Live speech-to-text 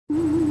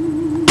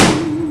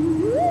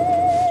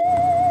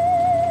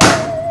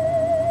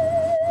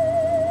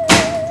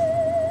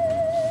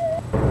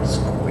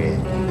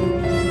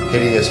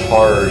is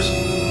horror's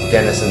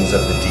denizens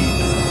of the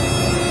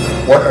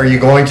deep. What are you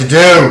going to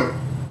do?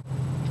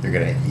 You're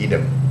gonna eat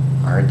them,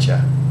 aren't you?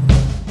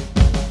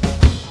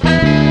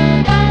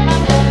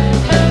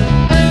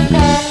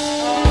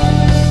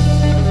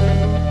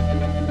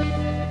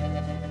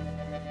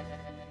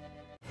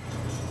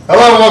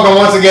 Hello and welcome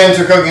once again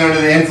to Cooking Under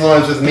the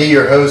Influence with me,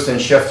 your host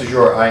and chef du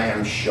jour. I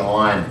am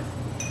Sean.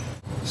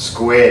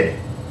 Squid.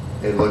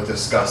 They look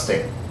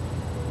disgusting.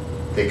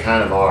 They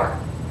kind of are.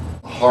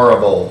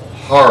 Horrible,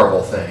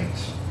 horrible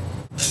things.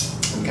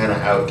 I'm kind of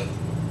out.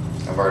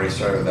 I've already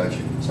started without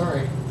you.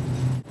 Sorry.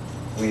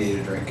 We need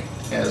a drink,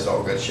 as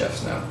all good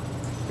chefs know.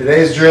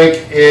 Today's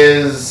drink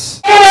is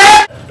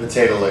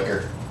potato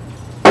liquor.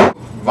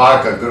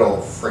 Vodka, good old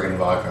friggin'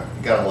 vodka.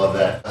 You gotta love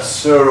that. A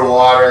soda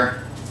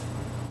water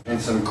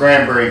and some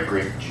cranberry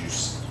grape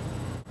juice.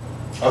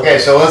 Okay,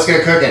 so let's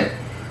get cooking.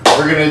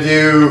 We're gonna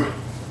do...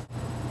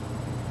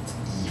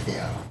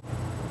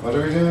 What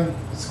are we doing?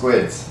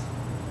 Squids.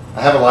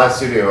 I have a live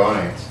studio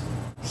audience.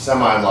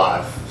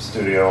 Semi-live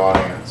studio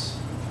audience.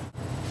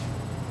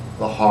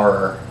 The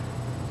horror.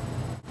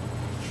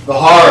 The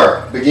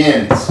horror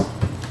begins.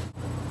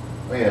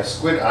 Oh yeah,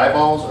 squid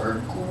eyeballs are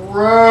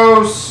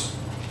gross.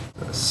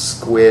 A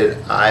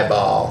squid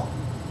eyeball.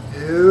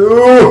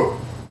 Ew.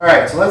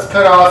 Alright, so let's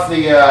cut off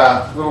the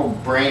little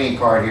brainy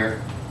part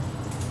here.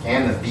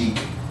 And the beak.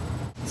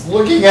 It's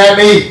looking at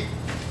me!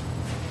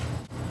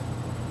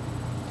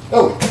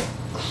 Oh,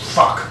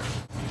 fuck.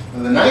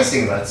 Well, the nice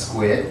thing about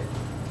squid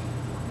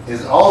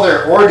is all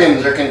their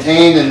organs are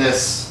contained in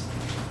this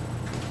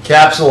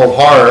capsule of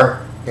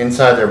horror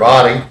inside their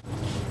body.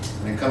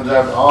 And it comes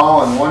out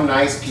all in one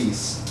nice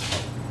piece.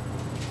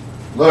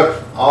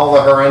 Look, all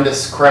the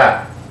horrendous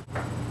crap.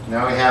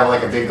 Now we have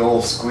like a big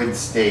old squid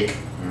steak.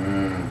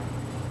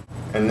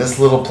 And this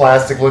little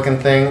plastic looking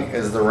thing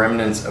is the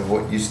remnants of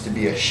what used to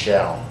be a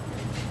shell.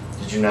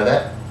 Did you know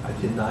that? I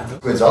did not know.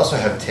 Squids also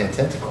have 10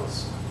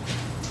 tentacles.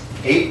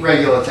 8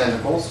 regular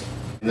tentacles.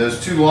 And those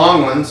 2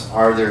 long ones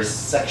are their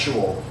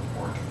sexual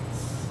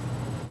organs.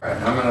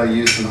 Alright, I'm going to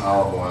use some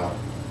olive oil.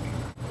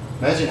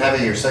 Imagine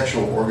having your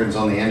sexual organs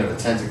on the end of a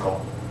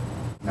tentacle.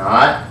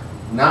 Not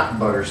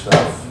butter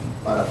stuff.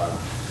 Butter.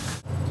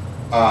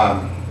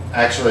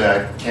 Actually,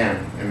 I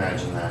can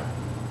imagine that.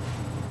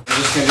 I'm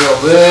just going to do a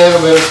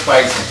little bit of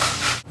spicing.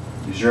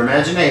 Use your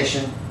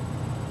imagination.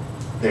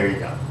 There you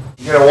go.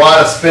 You get a wad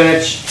of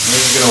spinach, and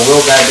this is going to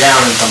wilt that down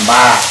and come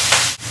back.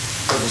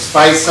 Put the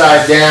spice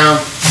side down.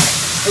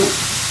 Ooh.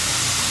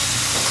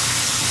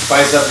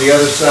 Spice up the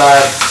other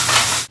side.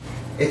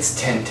 It's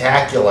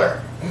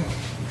tentacular.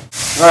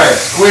 Alright,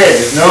 squid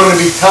is known to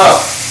be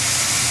tough.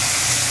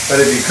 But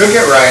if you cook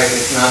it right,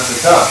 it's not so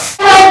tough.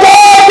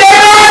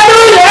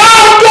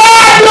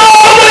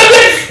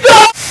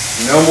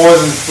 No more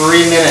than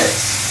 3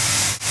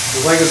 minutes.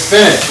 Just like a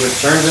spinach, which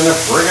turns into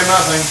friggin'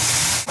 nothing.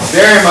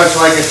 Very much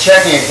like a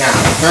checking account.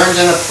 It turns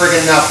into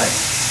friggin' nothing.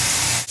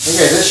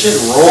 Okay, this shit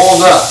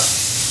rolls up.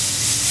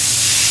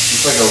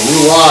 It's like a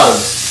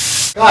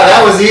roulade. God,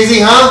 that was easy,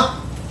 huh?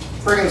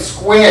 Friggin'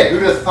 squid.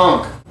 Who'd have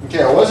thunk?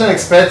 Okay, I wasn't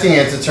expecting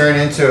it to turn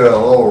into a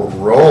little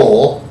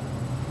roll.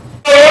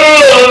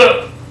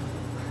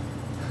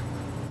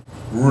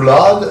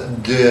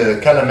 Roulade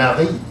de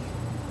calamari.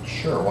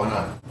 Sure, why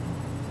not?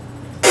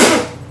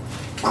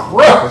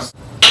 Gross!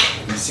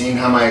 You seen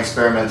how my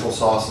experimental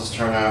sauces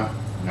turn out?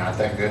 Not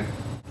that good.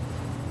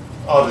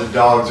 Oh, the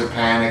dogs are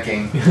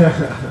panicking.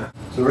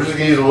 So we're just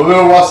gonna use a little bit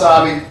of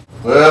wasabi,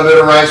 a little bit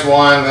of rice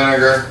wine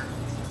vinegar,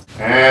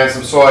 and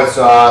some soy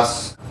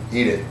sauce.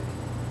 Eat it.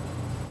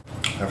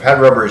 I've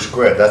had rubbery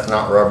squid. That's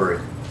not rubbery.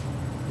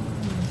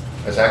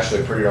 It's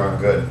actually pretty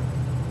darn good.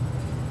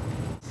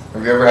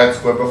 Have you ever had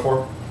squid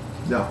before?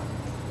 No.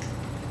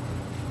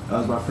 That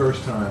was my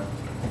first time.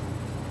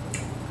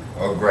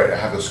 Oh great, I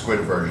have the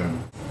squid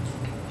version.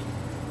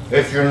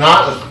 If you're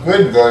not a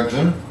squid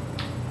virgin,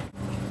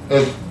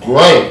 it's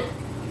great.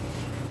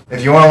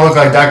 If you want to look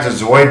like Dr.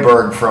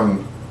 Zoidberg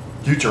from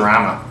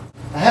Futurama.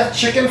 I have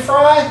chicken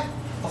fry?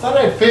 I thought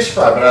I had fish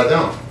fry, but I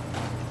don't.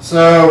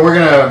 So we're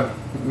gonna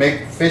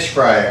make fish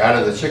fry out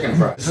of the chicken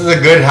fry. This is a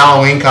good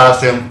Halloween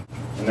costume.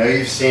 I know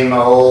you've seen my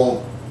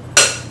old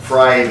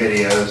fry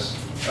videos.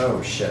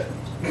 Oh shit.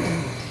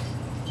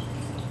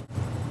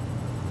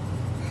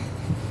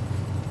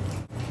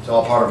 It's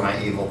all part of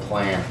my evil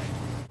plan.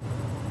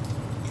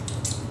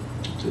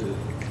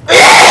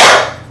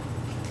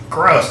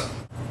 Gross.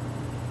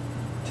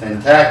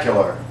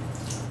 Tentacular.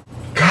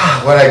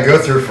 God, what I go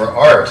through for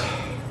art.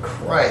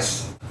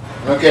 Christ.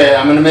 Okay,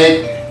 I'm gonna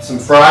make some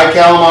fried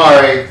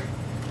calamari,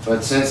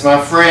 but since my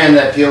friend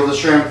that peeled the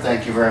shrimp,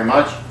 thank you very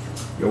much.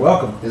 You're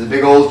welcome. Is a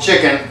big old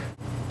chicken.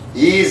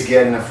 He's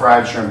getting a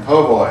fried shrimp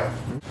po' boy.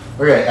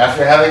 Okay,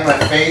 after having my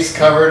face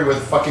covered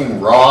with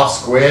fucking raw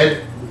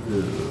squid,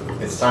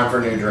 it's time for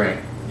a new drink.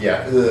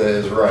 Yeah,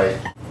 is right.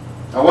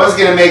 I was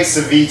gonna make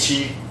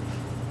ceviche,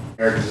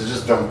 because I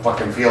just don't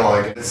fucking feel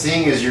like it. But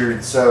seeing as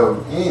you're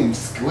so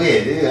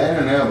squid, I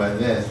don't know about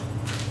this.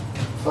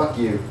 Fuck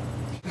you.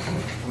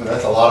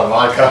 That's a lot of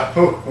vodka.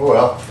 Oh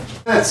well.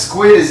 That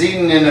squid is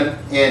eaten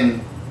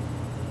in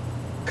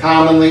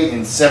commonly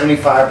in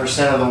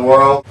 75% of the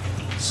world.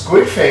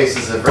 Squid face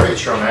is a very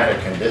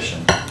traumatic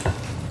condition.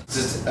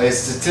 It's a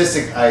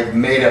statistic I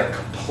made up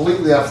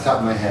completely off the top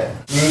of my head.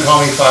 You can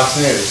call me Fox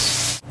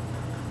News.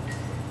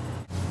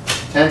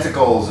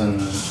 Tentacles and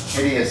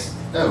hideous...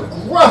 Oh,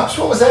 gross!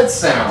 What was that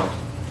sound?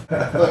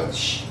 Look,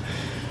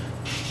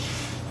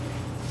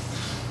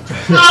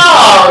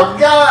 oh,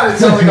 God! It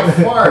sounds like a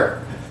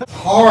fart. It's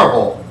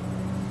horrible.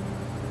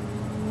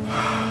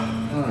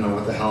 I don't know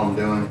what the hell I'm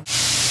doing.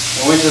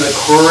 I went to the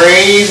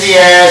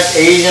crazy-ass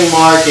Asian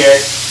market.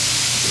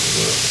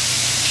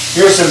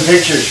 Here's some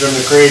pictures from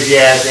the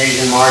crazy-ass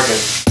Asian market.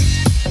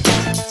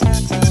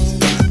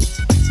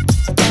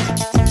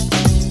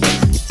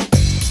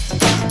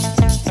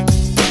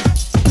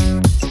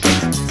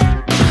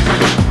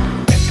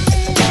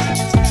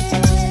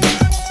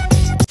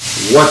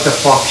 What the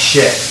fuck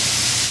shit.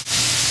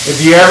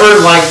 If you ever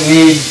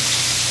need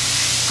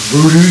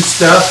voodoo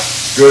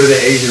stuff, go to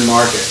the Asian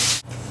market.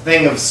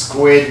 Thing of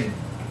squid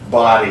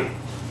body.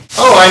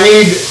 Oh, I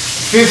need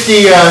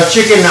 50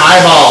 chicken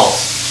eyeballs.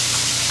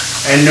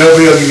 And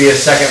nobody will give you a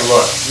second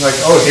look. Like,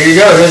 oh, here you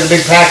go. Here's a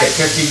big packet.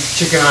 50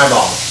 chicken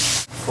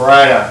eyeballs.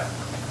 Fried up.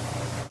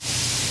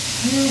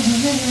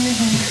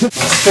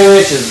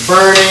 Spinach is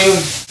burning.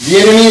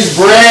 Vietnamese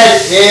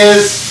bread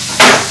is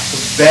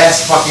the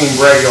best fucking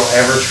bread you'll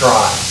ever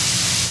try.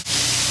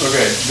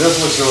 Okay, this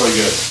looks really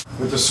good.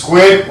 With the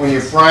squid, when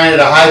you're frying at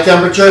a high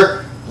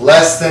temperature,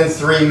 less than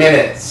 3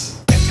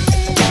 minutes.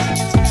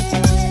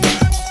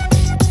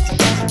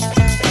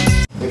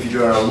 If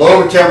you're doing a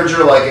low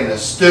temperature, like in a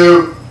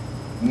stew,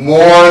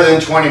 more than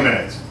 20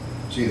 minutes.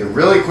 It's either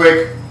really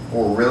quick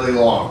or really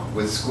long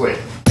with squid.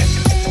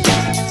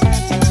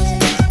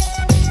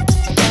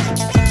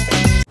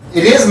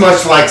 It is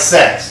much like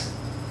sex.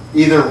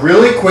 Either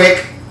really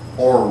quick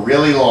or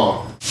really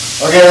long.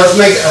 Okay, let's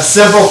make a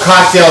simple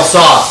cocktail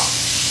sauce.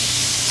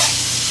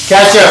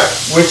 Ketchup,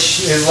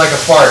 which is like a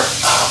fart.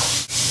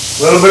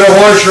 A little bit of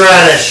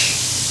horseradish.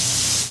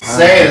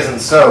 Say it isn't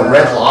so.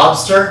 Red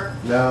Lobster?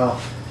 No.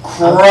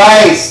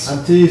 Christ!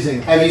 I'm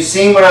teasing. Have you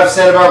seen what I've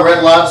said about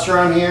Red Lobster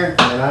on here?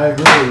 And I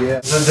agree,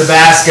 yeah. Some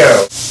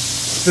Tabasco.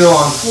 Spill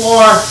on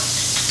floor.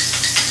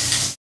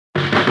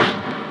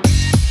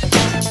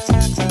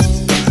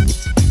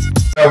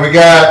 Oh, we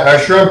got our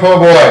shrimp po'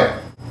 boy.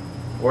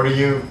 What are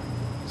you?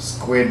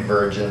 Squid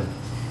virgin.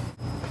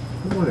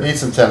 Need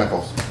some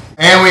tentacles.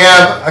 And we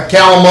have a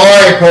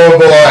calamari po'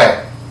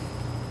 boy.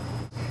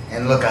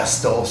 And look, I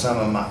stole some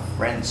of my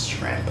friend's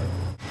shrimp.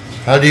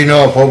 How do you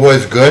know a po' boy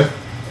is good?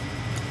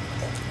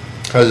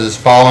 Because it's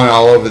falling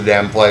all over the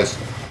damn place.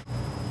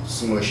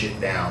 Smush it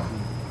down.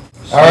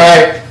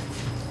 Alright.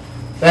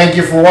 Thank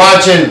you for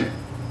watching.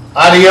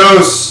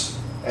 Adios.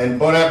 And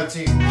bon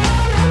appetit.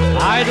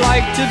 I'd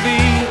like to be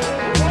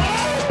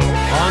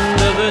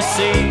under the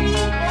sea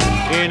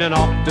in an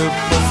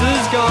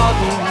octopus's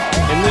garden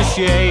in the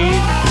shade.